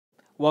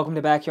Welcome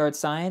to Backyard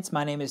Science.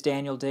 My name is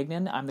Daniel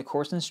Dignan. I'm the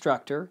course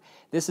instructor.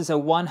 This is a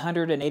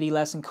 180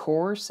 lesson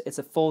course. It's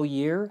a full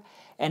year.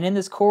 And in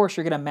this course,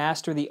 you're going to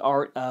master the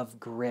art of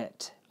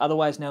grit,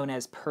 otherwise known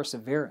as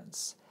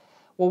perseverance.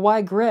 Well,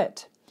 why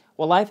grit?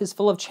 Well, life is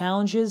full of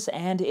challenges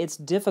and it's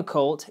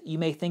difficult. You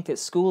may think that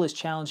school is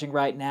challenging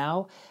right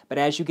now, but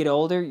as you get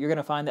older, you're going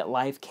to find that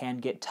life can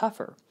get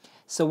tougher.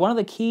 So one of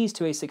the keys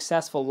to a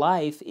successful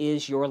life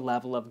is your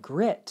level of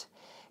grit.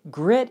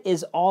 Grit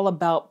is all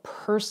about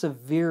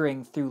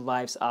persevering through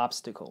life's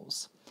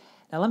obstacles.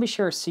 Now let me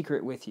share a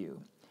secret with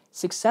you.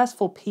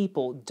 Successful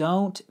people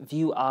don't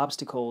view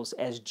obstacles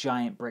as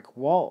giant brick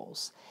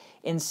walls.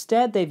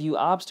 Instead, they view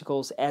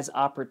obstacles as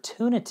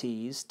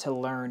opportunities to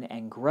learn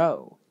and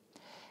grow.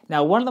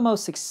 Now, one of the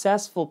most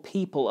successful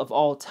people of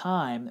all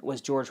time was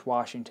George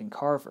Washington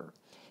Carver.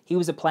 He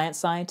was a plant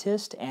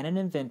scientist and an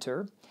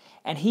inventor,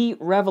 and he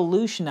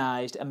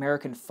revolutionized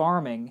American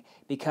farming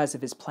because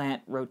of his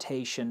plant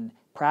rotation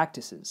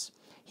practices.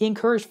 He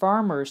encouraged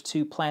farmers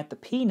to plant the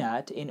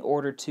peanut in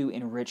order to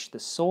enrich the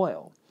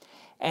soil.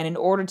 And in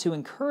order to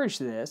encourage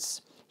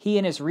this, he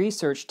and his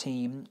research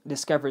team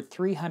discovered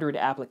 300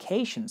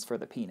 applications for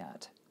the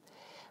peanut.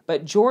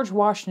 But George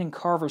Washington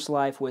Carver's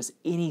life was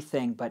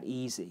anything but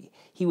easy.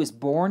 He was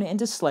born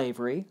into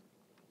slavery,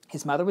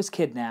 his mother was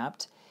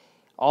kidnapped,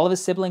 all of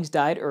his siblings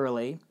died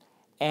early,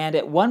 and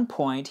at one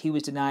point he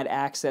was denied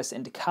access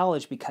into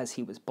college because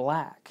he was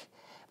black.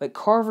 But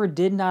Carver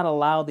did not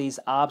allow these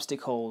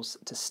obstacles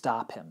to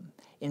stop him.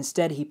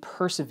 Instead, he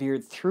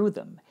persevered through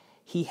them.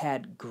 He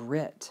had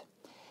grit.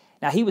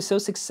 Now, he was so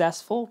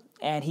successful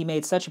and he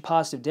made such a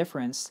positive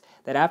difference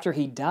that after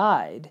he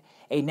died,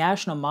 a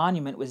national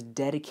monument was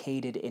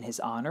dedicated in his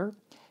honor.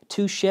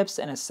 2 ships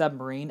and a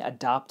submarine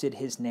adopted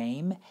his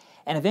name,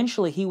 and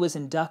eventually he was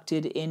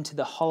inducted into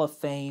the Hall of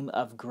Fame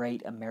of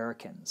Great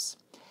Americans.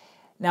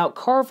 Now,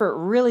 Carver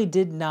really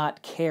did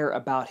not care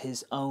about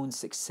his own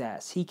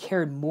success. He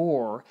cared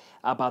more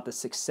about the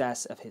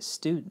success of his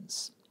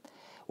students.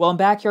 Well, in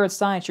Backyard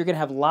Science, you're going to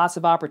have lots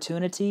of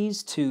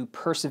opportunities to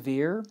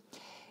persevere.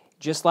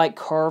 Just like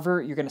Carver,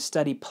 you're going to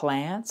study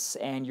plants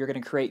and you're going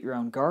to create your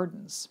own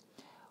gardens.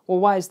 Well,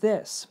 why is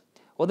this?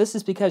 Well, this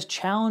is because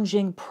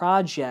challenging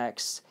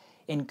projects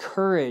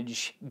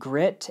encourage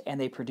grit and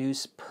they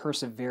produce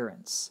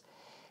perseverance.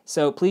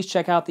 So please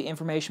check out the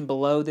information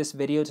below this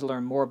video to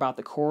learn more about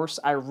the course.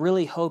 I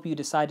really hope you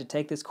decide to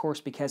take this course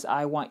because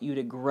I want you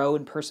to grow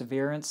in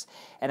perseverance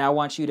and I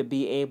want you to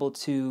be able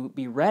to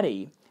be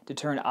ready to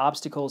turn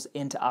obstacles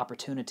into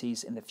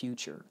opportunities in the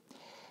future.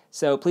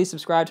 So please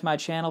subscribe to my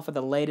channel for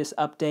the latest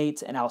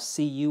updates and I'll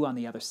see you on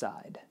the other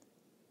side.